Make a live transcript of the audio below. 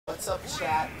What's up,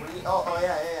 chat? Oh,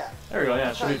 yeah. There we go, yeah,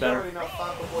 it should be better. You already know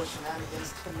Falco Boy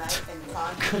shenanigans, Knight and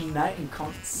Conde. Knight and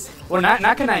Conde. Well, not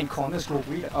Knight and Conde, it's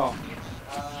Guaguita. Oh.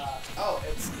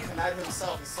 It's Knight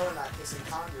himself. He's sort of not kissing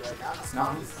Conde right now. He's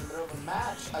in the middle of a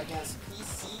match against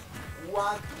PC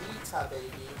Guaguita,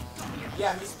 baby.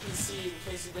 Yeah, he's PC, in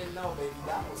case you didn't know, baby.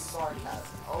 That was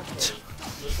sarcasm. Okay.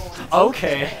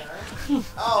 Okay.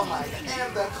 Oh my god.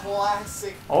 And the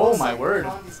classic. Oh my word.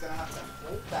 Conde's gonna have to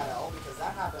hold that L because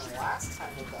that happened last time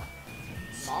with the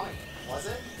Sonic, was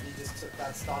it? He just took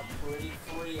that stock pretty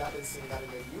free. I've been seeing that in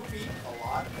the UV a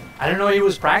lot. I didn't know he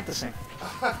was practicing.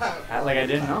 Like, I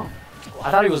didn't know.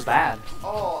 I thought he was bad.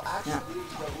 Oh, actually,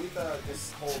 Guaguita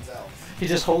just holds L's. He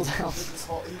just holds L's.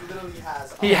 He literally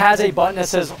has. He has a button that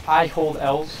says, I hold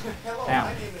L's. Hello, Damn.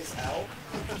 my name is L.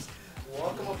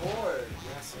 Welcome aboard.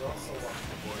 Yes, you're also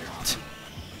welcome aboard.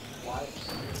 Why?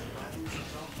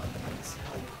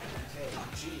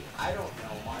 Gee, I don't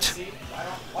know, Marcy.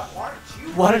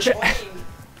 Why aren't you playing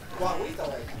Guaguita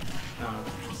like that? No.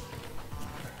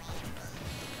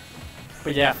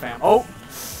 But yeah, fam. Oh!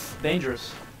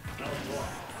 Dangerous.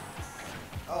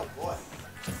 Oh boy.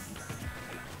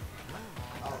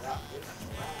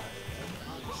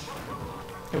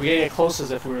 Can we get close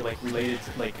as if we were like related,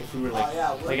 like if we were like,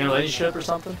 like in a relationship or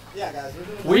something? Yeah, guys, we're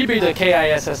doing. We'd be the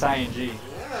KISSING.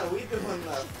 Yeah, we doing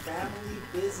the family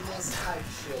business type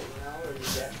shit, you know, where you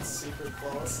get super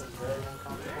close and very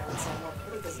uncomfortable with someone,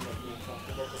 but it doesn't make me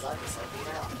uncomfortable because I just like it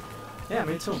a lot. Yeah,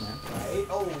 me too, man. Right?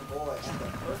 Oh boy, and the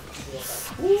perfect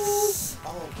shield.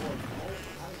 Oh boy,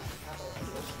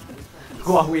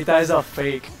 Guaguita is a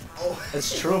fake. Oh.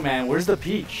 It's true, man. Where's the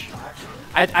peach?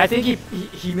 I think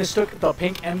he mistook the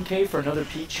pink MK for another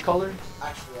peach color.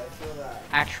 Actually, I feel that.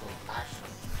 Actually.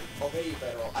 Okay,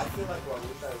 pero I feel like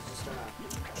Guaguita is just gonna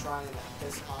try and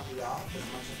piss Conde off as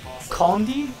much as possible.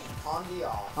 Conde? Conde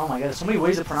off. Oh my god, there's so many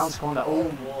ways to pronounce Conde. Oh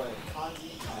boy,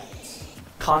 Conde times.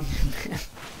 Conde.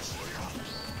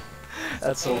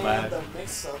 That's so bad. The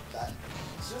mix-up that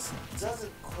just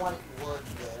doesn't quite work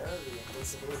there. The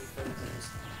invincibility thing is.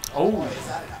 Oh. Boy, is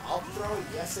that an up throw?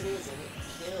 Yes, it is, and it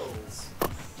kills.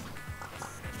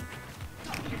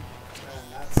 And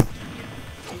that's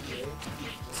AJ.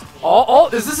 Oh,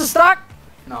 is this a stock?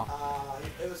 No.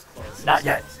 It was close. Not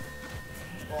yet.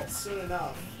 Well, soon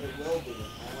enough, it will be.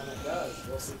 And when it does,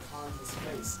 we'll see Conde's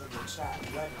face in the chat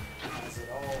reddened as it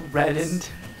all... Reddened?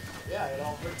 Yeah, it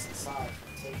all hurts inside.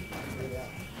 Taking that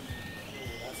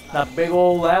 3L. That big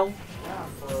old L? Yeah,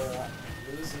 for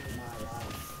losing my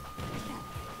life.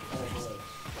 Oh boy.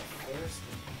 There's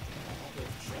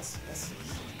just misses.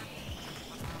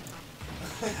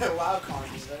 Wow,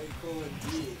 Conde's very cool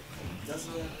indeed. Does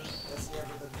he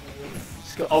ever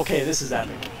the okay, this is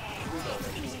epic.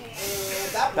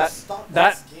 And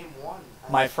that's game one.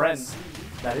 My friend,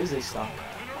 that is a stock.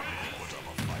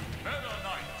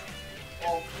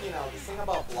 Well, you know, the thing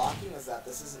about blocking is that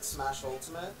this isn't Smash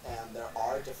Ultimate, and there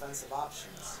are defensive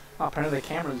options. Oh, apparently the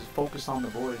camera is focused on the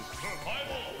boys.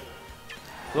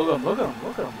 Look at him, look at him,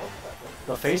 look at him.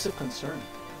 The face of concern.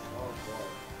 Oh boy.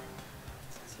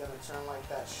 He's gonna turn like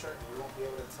that shirt and you won't be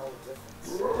able to tell the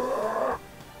difference.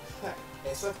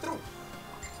 Eso es true.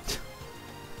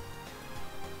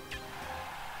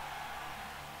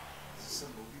 Is this a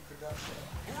movie production?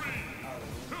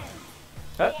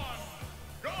 Yeah.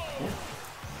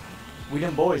 We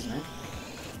them boys, man. Oh,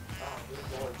 we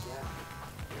boys, yeah.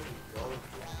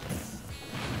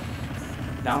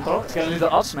 Down throw. It's gonna do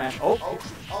the up smash. Oh.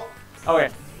 Okay.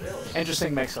 Really?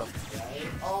 Interesting mix-up. Right.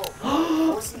 Oh,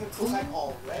 forcing him to attack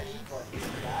already, but he's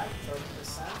back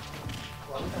 30%.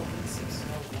 Well,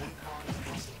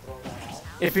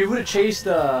 if he would have chased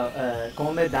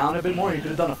Conde down a bit more, he could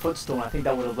have done a footstool. I think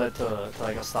that would have led to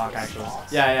like a stock actually.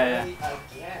 Yeah.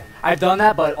 I've done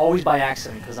that, but always by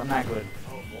accident because I'm not good.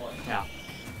 Oh boy. Yeah.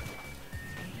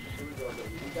 Here we go,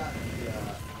 baby. We got the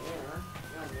mirror.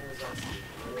 Mirror is actually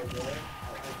real good,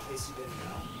 in case you didn't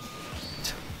know.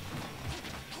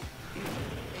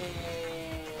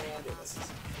 And it misses.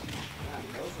 Man,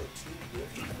 those were two good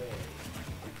plays.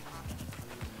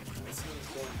 This one's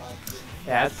going by pretty.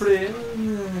 Yeah, it's pretty. I don't know.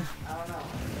 I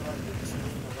feel like they're just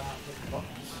moving around hitting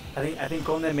buttons. I think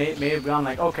Conde may have gone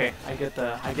like, okay, I get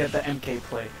the MK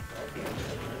play.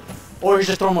 Or he's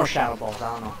just throwing more shadow balls.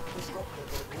 I don't know.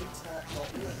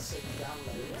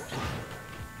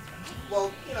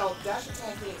 Well, you know, dash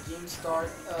attacking at game start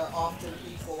often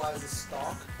equalizes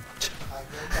stock. I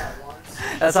heard that once.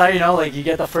 That's how you know, like you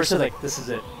get the first hit, like this is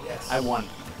it. Yes. I won.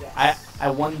 Yes. I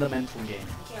won the mental game.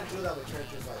 You can't do that with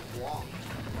characters like Wong.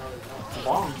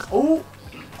 Wong. Oh.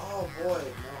 Oh boy,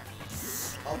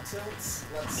 no. Up tilts.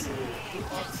 Let's see. Who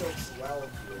up tilts well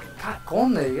here? God,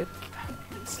 Conde.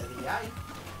 Said he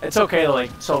It's okay to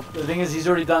like. So the thing is, he's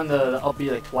already done the up B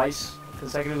like twice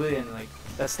consecutively, and like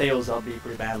that stales up B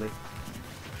pretty badly.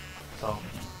 So.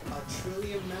 A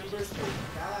trillion members for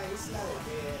cada isla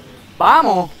de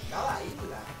Vamos. cada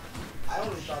isla. I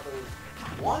only thought there was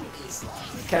one isla.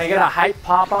 Can I get a hype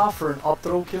pop off for an up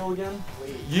throw kill again?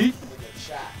 Please. Yeet. In the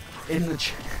chat. In the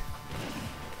chat.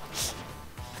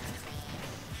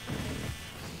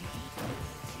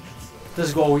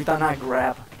 This Guaguita not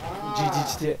grab.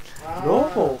 GG.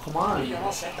 Loco, come on. Yo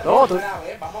no sé, No,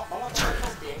 vamos a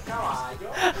ponernos bien caballo.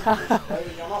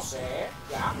 Oye, yo no sé,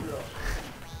 diablo.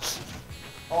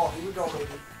 Oh, here we go,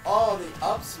 baby. Oh, the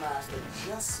up smash that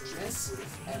just misses,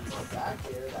 and the back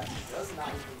air that does not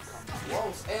even come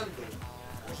close. And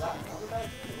was that another back?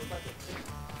 It looked like a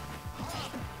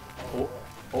kick.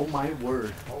 Oh my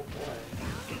word. Oh boy.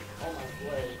 Oh my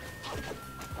boy.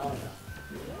 Oh no.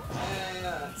 And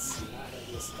let's see. Not gonna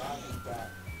be a spot like that.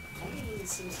 Conde really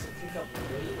seems to pick up way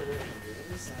later in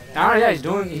games. Oh yeah, he's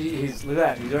doing. He's look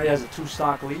at that. He already has a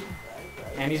 2-stock lead,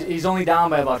 and he's only down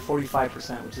by about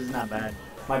 45%, which is not bad.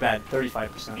 My bad,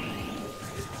 35%.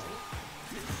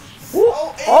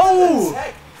 Oh!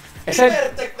 I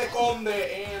said the Conde,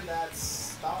 and that's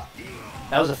stop.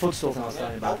 that was a footstool thing I was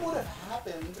telling you about. That would have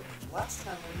happened last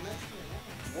time we mentioned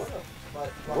it. Would have,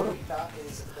 but Guaguita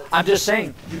is. I'm just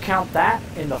saying, you count that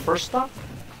in the first stock,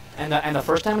 and the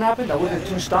first time it happened, that would have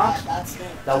been 2 stocks.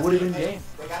 That would have been game.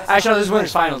 Actually, this is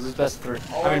winners finals. This is best of 3.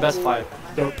 I mean best of 5.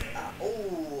 Dope.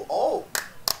 Oh.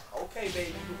 Okay,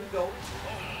 baby, here we go.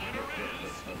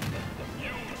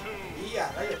 Yeah,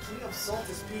 right. King of Salt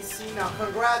is PC now.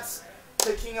 Congrats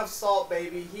to King of Salt,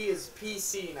 baby. He is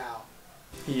PC now.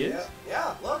 He is?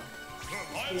 Yeah, look.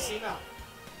 He's PC now.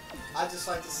 I'd just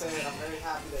like to say that I'm very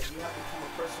happy that you have become a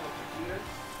personal computer.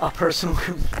 A personal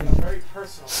computer. A very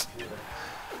personal computer.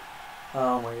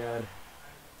 Oh my god.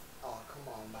 Oh, come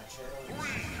on, Machado.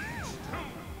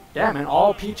 Yeah, man.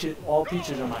 All peaches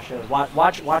are my shows.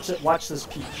 Watch this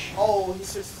peach. Oh, he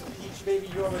switches to Peach, baby.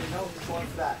 You already know he's going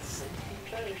for that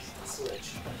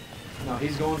switch. No,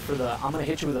 he's going for the. I'm gonna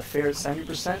hit you with a fair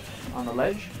 70% on the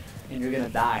ledge, and you're gonna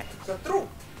die. So through.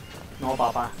 No,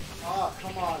 papa. Oh,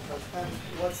 come on, but then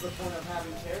what's the point of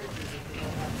having characters if you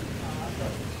don't have to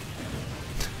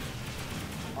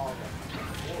Oh,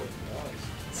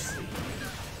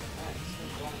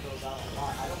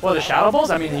 well, the Shadow Balls,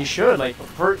 I mean, he should. Like,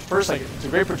 first, like, it's a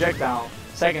great projectile.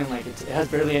 Second, like, it has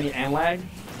barely any hand lag.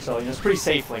 So, you know, it's pretty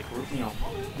safe, like, you know,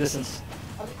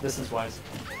 distance-wise.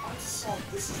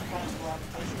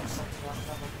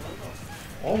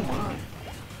 Oh, my.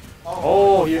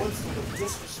 Oh, you.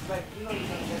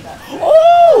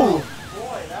 Oh!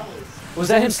 Boy, that was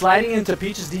that him sliding into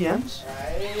Peach's DMs?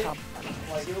 Right?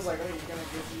 Like, he was like, oh, you're gonna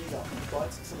give me the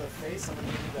butt to the face, I'm gonna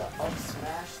give you the up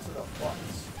smash to the butt.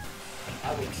 I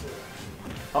would too.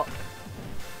 Oh.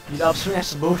 You up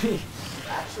smash the booty?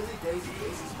 Actually,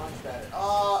 Daisy's much better.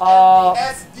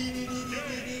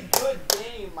 SDDDDD, good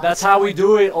game. That's how we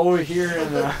do it over here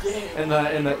in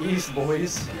the East,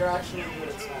 boys. You're actually good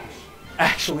at Smash.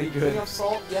 Actually good. King of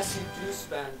Salt, yes, you do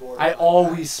spam Gordon. I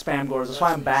always spam Gordon. That's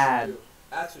why I'm bad.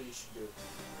 That's what you should do.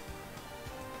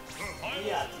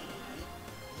 Yeah.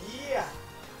 Yeah.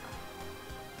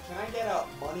 Can I get a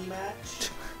money match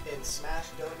in Smash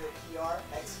WPR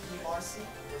XQRC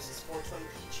versus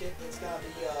 420p chip? It's gonna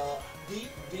be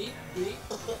deep.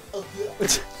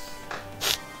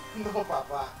 No,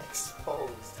 papa,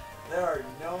 exposed. There are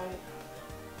no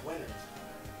winners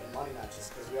in money matches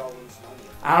because we all lose money.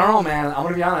 I don't know, man. I'm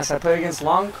gonna be honest. I played against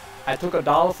Long. I took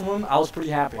 $1 from him. I was pretty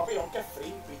happy. Papi, don't get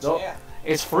free, No,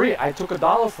 it's free. I took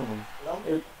 $1 from him.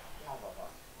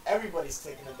 Everybody's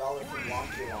taking $1 from Long.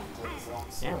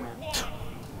 Yeah, man.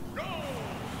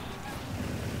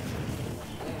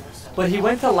 But he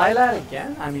went to Lilat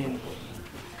again? I mean...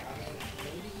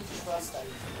 maybe he trusts that he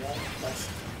won't let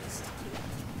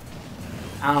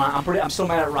I don't know. I'm still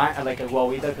mad at Ryan, like, at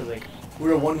Guaguita, because, like, we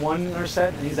were 1-1 in our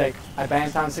set, and he's like, I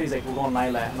banned Town City, he's like, we're going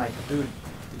Lilat. I'm like, dude,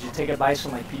 did you take advice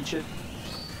from, like, Peach?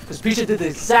 Because Peach did the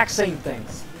exact same thing.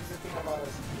 Here's the thing about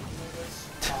us.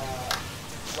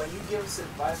 When you give us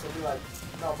advice, we'll be like,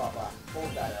 no, Baba,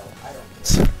 hold that L. I don't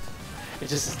care. It's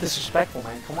just disrespectful,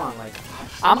 man. Come on, like,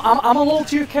 I'm a little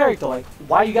to your character. Like,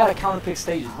 why you gotta counter pick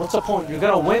stages? What's the point? You're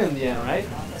gonna win in the end, right?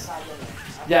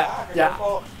 Yeah.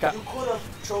 You could have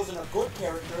chosen a good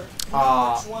character. You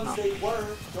know which ones they were.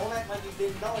 Don't act like you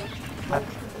didn't know. Don't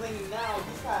be complaining now.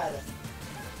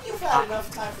 You've had enough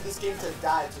time for this game to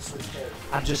die to switch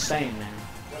characters. I'm just saying, man.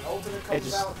 When Ultimate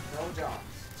comes out, no job.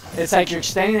 It's like you're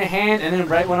extending a hand, and then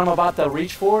right when I'm about to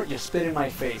reach for it, you spit in my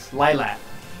face. Lilat.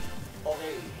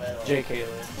 Okay, JK, it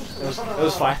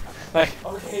was fine. Like,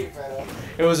 Okay, Fredo.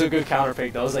 it was a good counter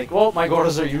pick though. I was like, well, my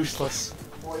Gordos are useless.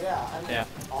 Well, yeah. I mean, Yeah.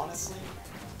 honestly,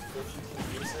 if you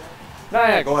can use it. Nah,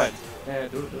 yeah, go ahead. Yeah,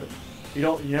 do it.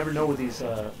 You never know with these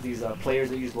players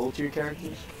that use low tier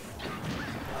characters.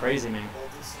 Crazy, man.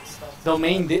 They'll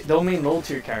main low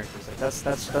tier characters. Like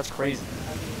that's crazy.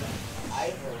 I mean, I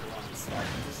heard one stuff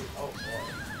using, oh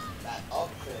boy, that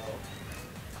uphill.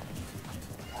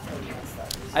 I heard one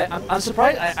stuff. I'm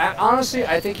surprised. I honestly,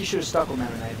 I think he should have stuck with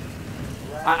Meta Knight.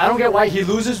 I don't get why he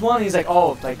loses one. He's like,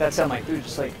 oh, like that's it. I'm like, dude,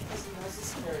 just like.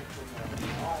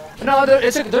 No,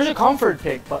 there's a comfort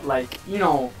pick, but like, you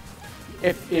know,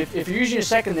 if you're using your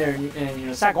second there and you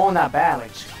know it's not going that bad,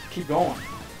 like just keep going.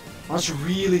 Unless you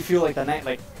really feel like the night,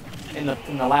 like in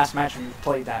the last match when you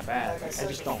played that bad. Like, I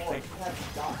just don't think.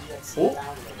 Oh,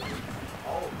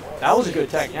 that was a good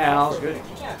tech. Yeah, that was good. You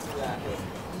can't do that.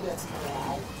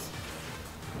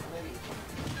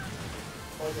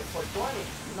 For 20,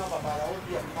 no, but that would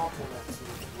be a compliment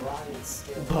to Brian's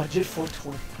skill. Budget for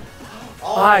 20.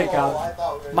 Oh, My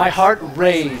God, my heart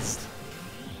raised.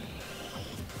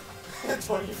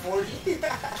 2040? Well,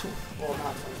 not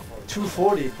 2040.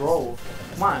 240, bro.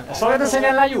 Come on, eso que te enseñan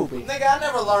en la Yubi. Nigga, I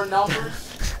never learned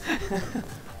numbers.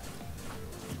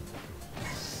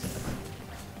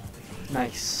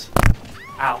 Nice.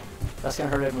 Ow. That's gonna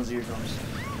hurt everyone's eardrums.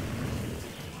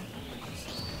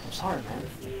 I'm sorry, man.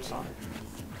 I'm sorry.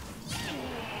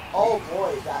 Oh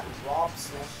boy, that Rob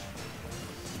Smash.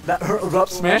 That Rub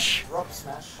Smash? Rub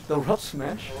Smash. The Rub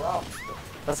Smash? Rub.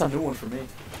 That's a new one for me.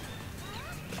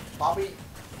 Bobby,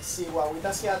 see, well, we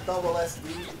just got double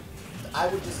SD. I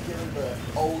would just give him the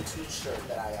O2 shirt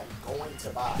that I am going to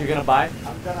buy. You're gonna buy?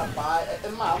 I'm gonna buy,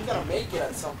 I'm gonna make it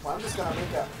at some point. I'm just gonna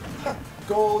make a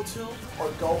go O2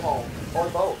 or go home, or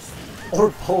both.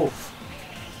 Or both.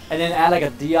 And then add like a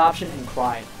D option and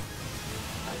cry.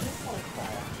 I didn't want to cry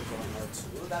after going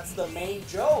O2. That's the main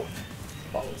joke.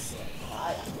 But it's like,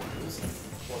 cry after losing.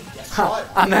 Well, guess what?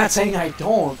 I'm not saying I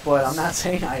don't, but I'm not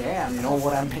saying I am. You know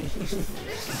what I mean?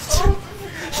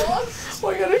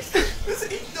 What you It's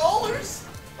 $8.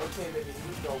 Okay, baby, here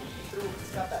we go. He's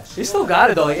got that shit. He still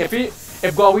got it though. Like if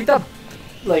Guaguita,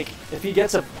 like if he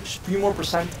gets a few more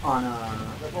percent on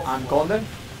Conde,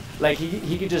 like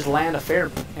he could just land a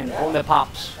fair and Conde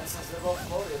pops. And since they're both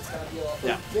floated, it's gonna be a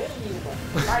Yeah.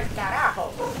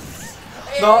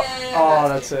 No. Oh,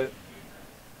 that's it.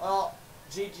 Well,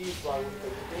 GG's, bro. You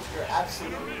did your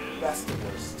absolute best to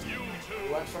worst.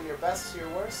 You went from your best to your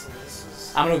worst, and this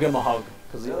is. I'm gonna give him a hug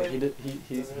because Really?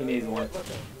 he needs one. Look at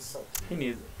him. He's so cute. He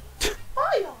needs it.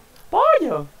 Bye, y'all. Bye,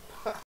 yo.